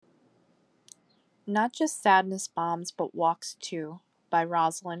Not just sadness bombs, but walks too, by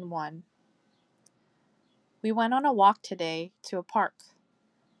Rosalind One. We went on a walk today to a park.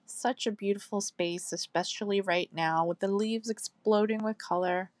 Such a beautiful space, especially right now, with the leaves exploding with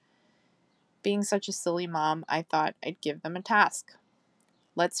color. Being such a silly mom, I thought I'd give them a task.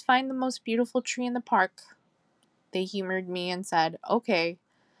 Let's find the most beautiful tree in the park. They humored me and said, okay,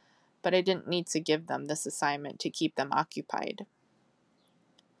 but I didn't need to give them this assignment to keep them occupied.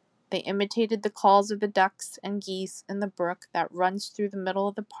 They imitated the calls of the ducks and geese in the brook that runs through the middle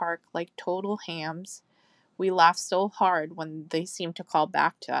of the park like total hams. We laughed so hard when they seemed to call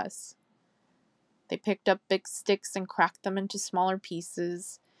back to us. They picked up big sticks and cracked them into smaller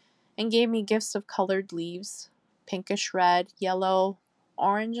pieces and gave me gifts of colored leaves, pinkish red, yellow,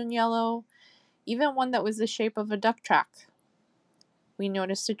 orange and yellow, even one that was the shape of a duck track. We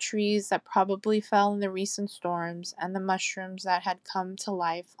noticed the trees that probably fell in the recent storms and the mushrooms that had come to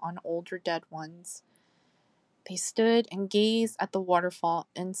life on older dead ones. They stood and gazed at the waterfall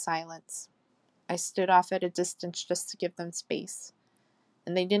in silence. I stood off at a distance just to give them space,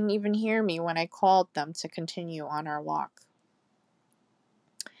 and they didn't even hear me when I called them to continue on our walk.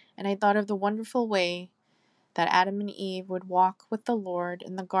 And I thought of the wonderful way that Adam and Eve would walk with the Lord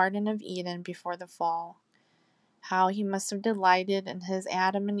in the Garden of Eden before the fall. How he must have delighted in his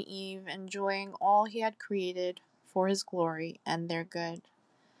Adam and Eve enjoying all he had created for his glory and their good.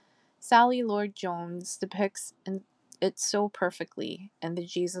 Sally Lloyd Jones depicts it so perfectly in the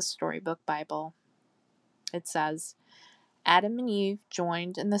Jesus Storybook Bible. It says, Adam and Eve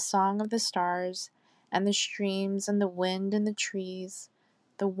joined in the song of the stars and the streams and the wind and the trees,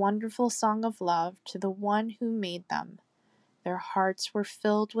 the wonderful song of love to the one who made them. Their hearts were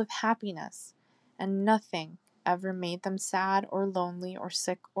filled with happiness, and nothing ever made them sad or lonely or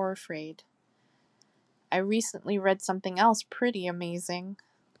sick or afraid. I recently read something else pretty amazing.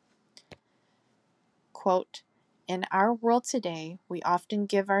 Quote, in our world today, we often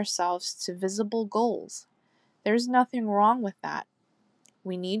give ourselves to visible goals. There's nothing wrong with that.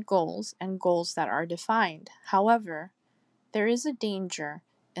 We need goals and goals that are defined. However, there is a danger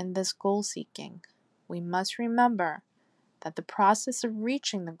in this goal seeking. We must remember that the process of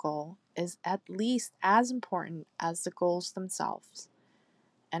reaching the goal is at least as important as the goals themselves.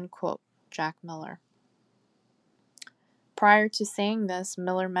 End quote, Jack Miller. Prior to saying this,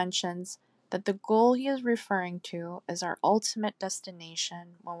 Miller mentions that the goal he is referring to is our ultimate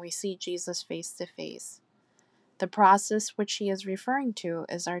destination when we see Jesus face to face. The process which he is referring to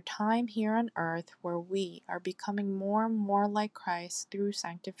is our time here on earth where we are becoming more and more like Christ through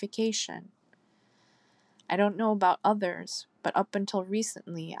sanctification. I don't know about others, but up until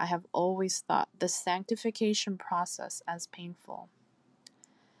recently I have always thought the sanctification process as painful.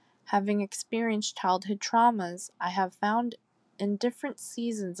 Having experienced childhood traumas, I have found in different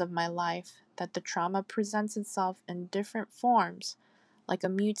seasons of my life that the trauma presents itself in different forms, like a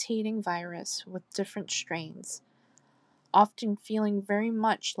mutating virus with different strains, often feeling very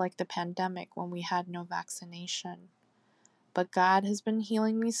much like the pandemic when we had no vaccination. But God has been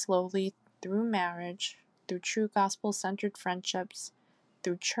healing me slowly through marriage, through true gospel-centered friendships,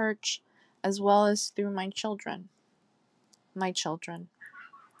 through church, as well as through my children. My children.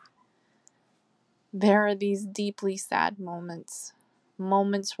 There are these deeply sad moments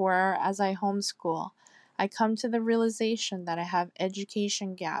where, as I homeschool, I come to the realization that I have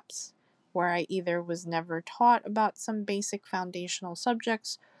education gaps, where I either was never taught about some basic foundational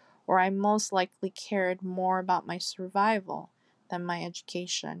subjects, or I most likely cared more about my survival than my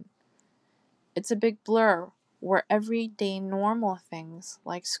education. It's a big blur where everyday normal things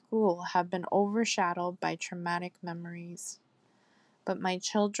like school have been overshadowed by traumatic memories. But my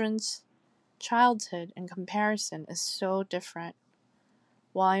children's childhood in comparison is so different.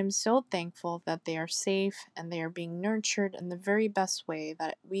 While I am so thankful that they are safe and they are being nurtured in the very best way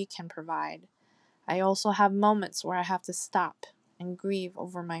that we can provide, I also have moments where I have to stop and grieve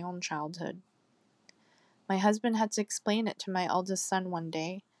over my own childhood. My husband had to explain it to my eldest son one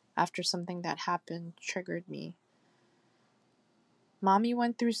day after something that happened triggered me. Mommy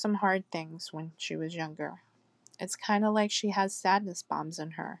went through some hard things when she was younger. It's kind of like she has sadness bombs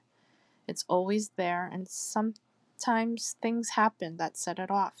in her. It's always there, and sometimes things happen that set it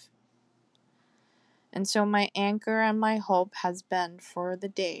off. And so my anchor and my hope has been for the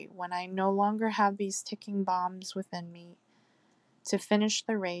day when I no longer have these ticking bombs within me to finish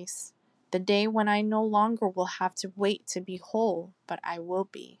the race, the day when I no longer will have to wait to be whole, but I will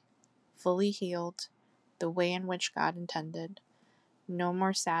be fully healed the way in which God intended. No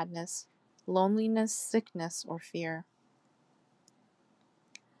more sadness, loneliness, sickness, or fear.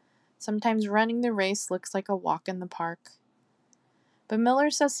 Sometimes running the race looks like a walk in the park, But Miller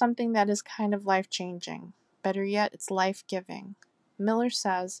says something that is kind of life-changing. Better yet, it's life-giving. Miller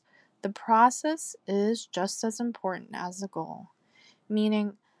says, the process is just as important as the goal.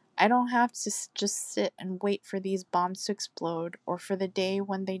 Meaning, I don't have to just sit and wait for these bombs to explode or for the day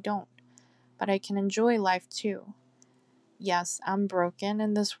when they don't, but I can enjoy life too. Yes, I'm broken,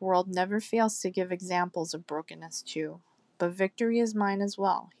 and this world never fails to give examples of brokenness too. But victory is mine as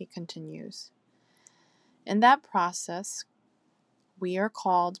well, he continues. In that process, we are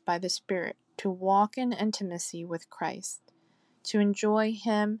called by the Spirit to walk in intimacy with Christ, to enjoy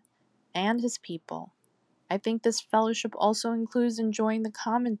Him and His people. I think this fellowship also includes enjoying the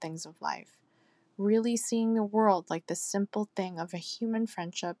common things of life, really seeing the world like the simple thing of a human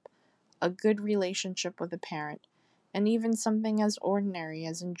friendship, a good relationship with a parent, and even something as ordinary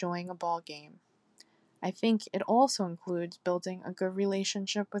as enjoying a ball game. I think it also includes building a good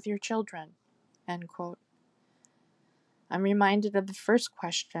relationship with your children. End quote. I'm reminded of the first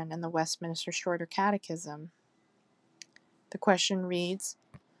question in the Westminster Shorter Catechism. The question reads,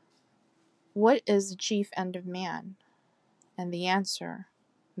 what is the chief end of man? And the answer,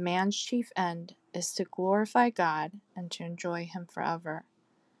 man's chief end is to glorify God and to enjoy Him forever.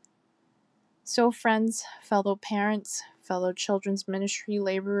 So friends, fellow parents, fellow children's ministry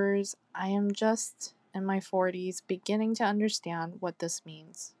laborers, I am just in my 40s beginning to understand what this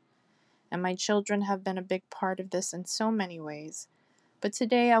means. And my children have been a big part of this in so many ways. But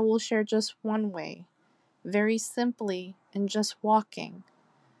today I will share just one way, very simply in just walking.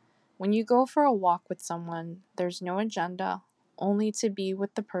 When you go for a walk with someone, there's no agenda, only to be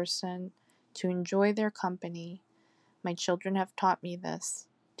with the person, to enjoy their company. My children have taught me this,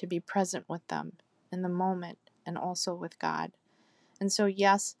 to be present with them in the moment and also with God. And so,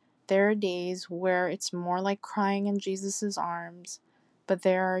 yes, there are days where it's more like crying in Jesus' arms, but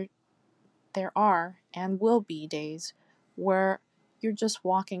there are and will be days where you're just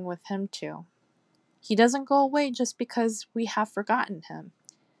walking with Him too. He doesn't go away just because we have forgotten Him.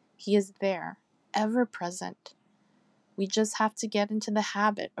 He is there, ever present. We just have to get into the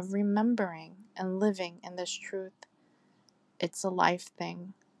habit of remembering and living in this truth. It's a life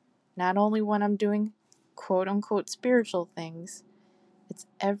thing. Not only when I'm doing quote unquote spiritual things, it's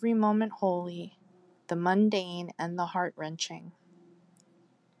every moment holy, the mundane and the heart wrenching.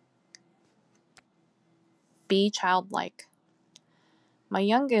 Be childlike. My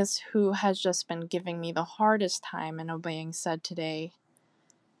youngest, who has just been giving me the hardest time in obeying, said today,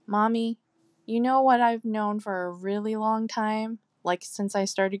 Mommy, you know what I've known for a really long time? Like since I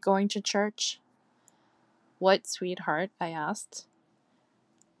started going to church? What, sweetheart? I asked.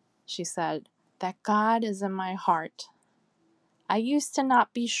 She said, that God is in my heart. I used to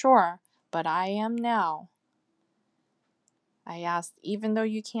not be sure, but I am now. I asked, even though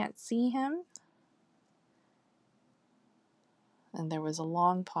you can't see Him? And there was a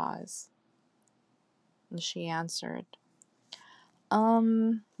long pause. And she answered,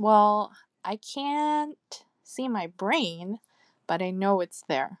 well, I can't see my brain, but I know it's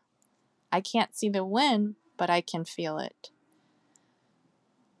there. I can't see the wind, but I can feel it.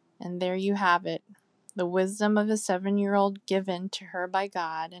 And there you have it, the wisdom of a 7-year-old given to her by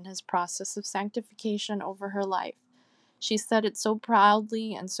God in His process of sanctification over her life. She said it so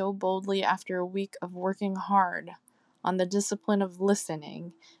proudly and so boldly after a week of working hard on the discipline of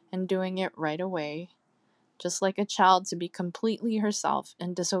listening and doing it right away, just like a child to be completely herself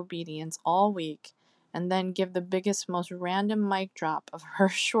in disobedience all week and then give the biggest, most random mic drop of her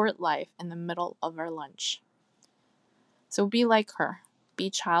short life in the middle of our lunch. So be like her.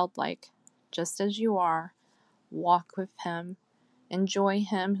 Be childlike, just as you are. Walk with Him. Enjoy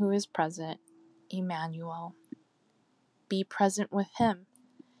Him who is present, Emmanuel. Be present with Him.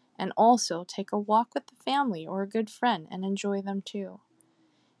 And also take a walk with the family or a good friend and enjoy them too.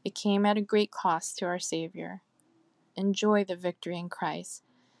 It came at a great cost to our Savior. Enjoy the victory in Christ.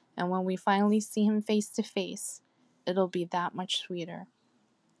 And when we finally see Him face to face, it'll be that much sweeter.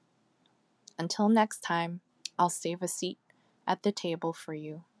 Until next time, I'll save a seat at the table for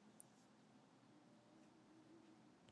you.